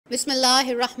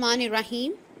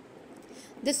Bismillahirrahmanirrahim.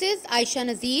 This is Aisha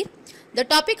Nazir. The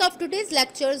topic of today's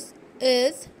lectures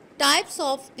is types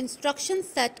of instruction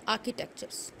set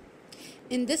architectures.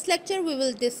 In this lecture, we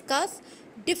will discuss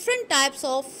different types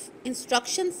of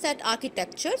instruction set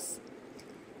architectures,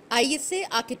 ISA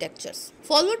architectures.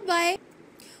 Followed by,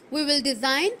 we will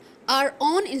design our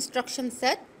own instruction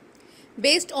set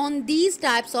based on these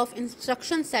types of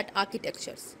instruction set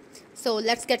architectures. So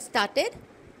let's get started.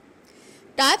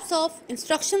 Types of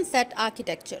instruction set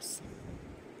architectures.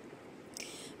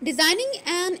 Designing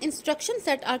an instruction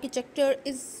set architecture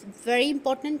is a very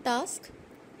important task.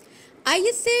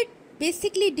 ISA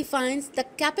basically defines the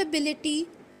capability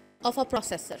of a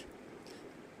processor.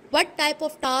 What type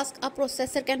of task a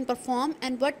processor can perform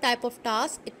and what type of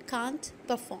task it can't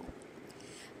perform.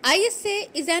 ISA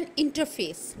is an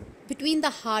interface between the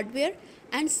hardware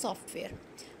and software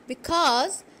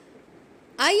because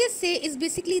ISA is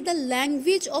basically the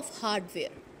language of hardware.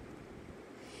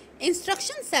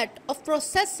 Instruction set of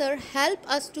processor help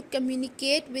us to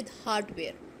communicate with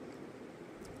hardware.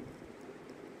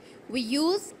 We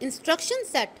use instruction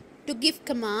set to give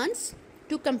commands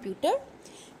to computer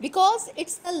because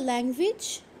it's the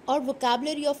language or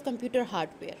vocabulary of computer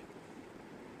hardware.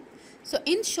 So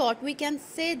in short, we can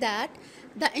say that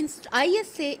the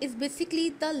ISA is basically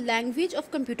the language of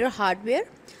computer hardware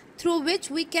through which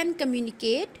we can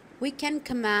communicate, we can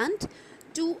command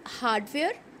to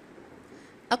hardware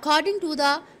according to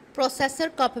the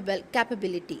processor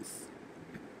capabilities.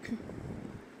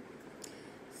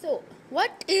 So,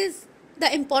 what is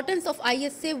the importance of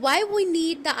ISA? Why we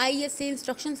need the ISA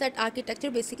instruction set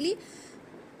architecture? Basically,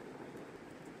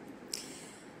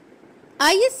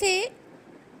 ISA,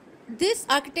 this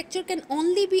architecture can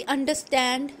only be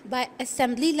understood by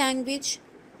assembly language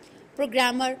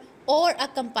programmer or a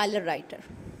compiler writer.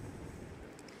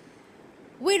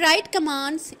 We write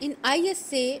commands in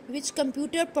ISA which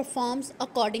computer performs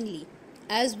accordingly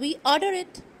as we order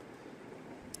it.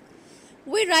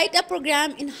 We write a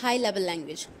program in high level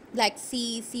language like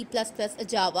C, C++,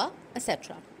 Java,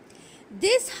 etc.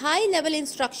 These high level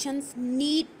instructions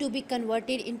need to be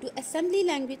converted into assembly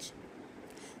language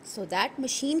so that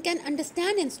machine can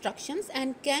understand instructions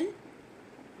and can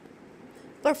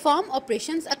perform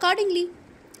operations accordingly.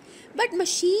 But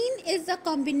machine is a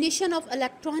combination of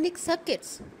electronic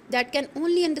circuits that can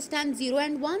only understand 0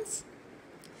 and 1s.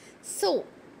 So,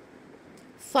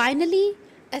 finally,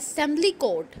 assembly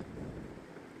code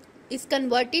is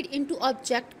converted into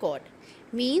object code.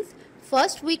 Means,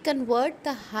 first we convert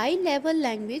the high level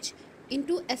language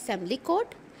into assembly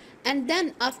code, and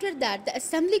then after that the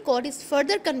assembly code is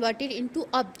further converted into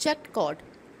object code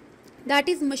that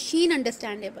is machine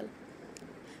understandable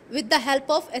with the help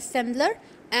of assembler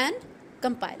and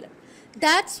compiler.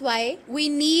 That's why we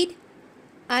need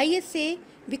ISA,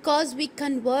 because we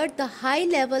convert the high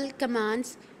level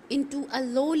commands into a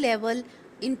low level,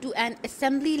 into an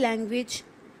assembly language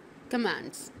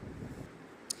commands.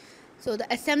 So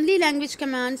the assembly language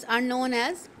commands are known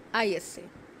as ISA,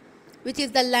 which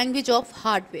is the language of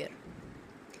hardware.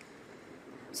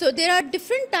 So there are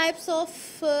different types of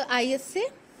ISA.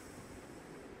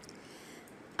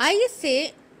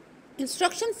 ISA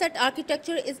instruction set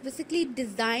architecture is basically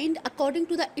designed according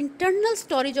to the internal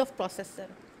storage of processor.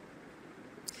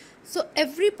 So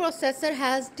every processor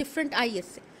has different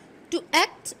ISA. To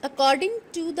act according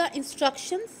to the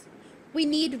instructions, we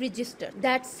need register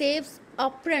that saves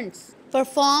operands,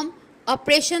 perform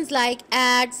operations like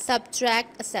add,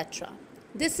 subtract, etc.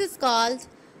 This is called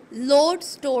load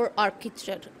store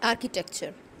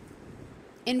architecture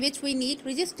in which we need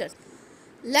registers.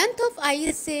 Length of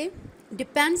ISA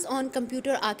depends on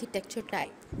computer architecture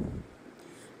type.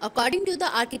 According to the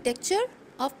architecture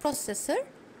of processor,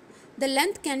 the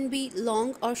length can be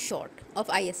long or short of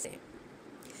ISA.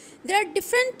 There are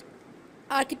different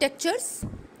architectures.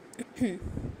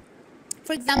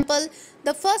 For example,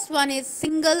 the first one is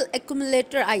single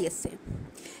accumulator ISA.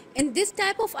 In this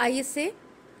type of ISA,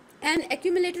 an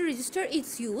accumulator register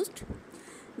is used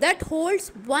that holds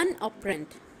one operand,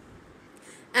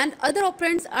 and other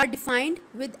operands are defined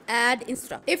with add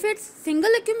instruction. If it's single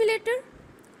accumulator,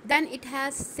 then it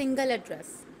has single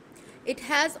address. It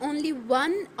has only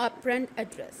one operand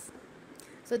address.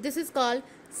 So this is called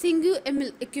single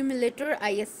accumulator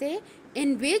ISA,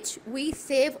 in which we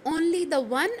save only the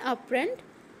one operand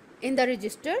in the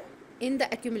register, in the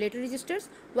accumulator registers,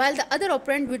 while the other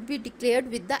operand would be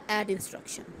declared with the add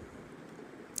instruction.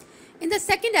 In the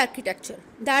second architecture,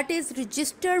 that is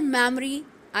register memory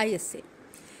ISA.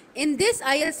 In this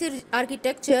ISA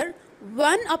architecture,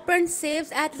 one operand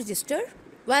saves at register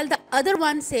while the other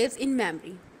one saves in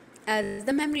memory as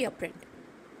the memory operand.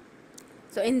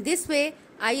 So in this way,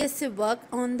 ISA work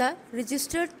on the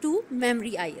register to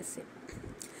memory ISA.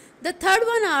 The third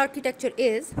one architecture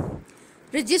is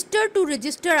register to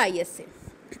register ISA.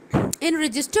 In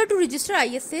register to register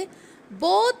ISA,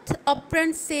 both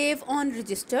operands save on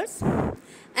registers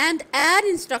and add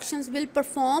instructions will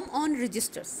perform on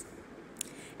registers.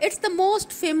 It's the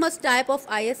most famous type of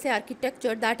ISA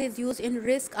architecture that is used in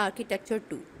RISC architecture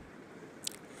too.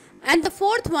 And the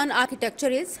fourth one architecture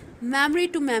is memory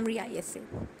to memory ISA.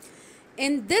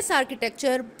 In this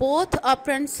architecture, both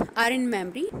operands are in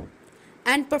memory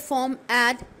and perform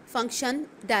add function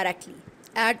directly,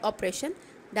 add operation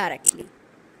directly.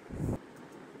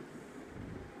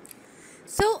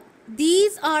 So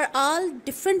these are all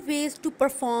different ways to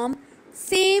perform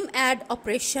same add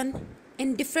operation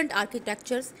in different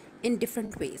architectures in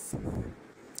different ways.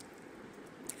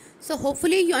 So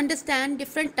hopefully you understand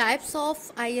different types of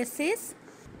ISAs.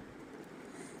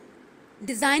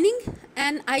 Designing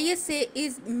an ISA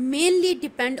is mainly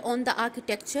depend on the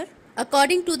architecture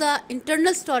according to the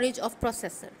internal storage of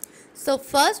processor. So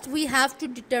first we have to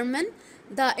determine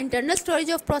the internal storage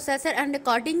of processor, and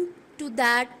according to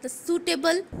that the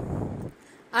suitable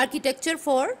architecture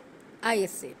for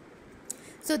ISA.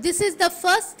 So this is the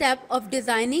first step of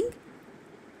designing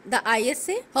the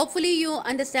ISA. Hopefully you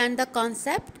understand the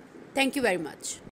concept. Thank you very much.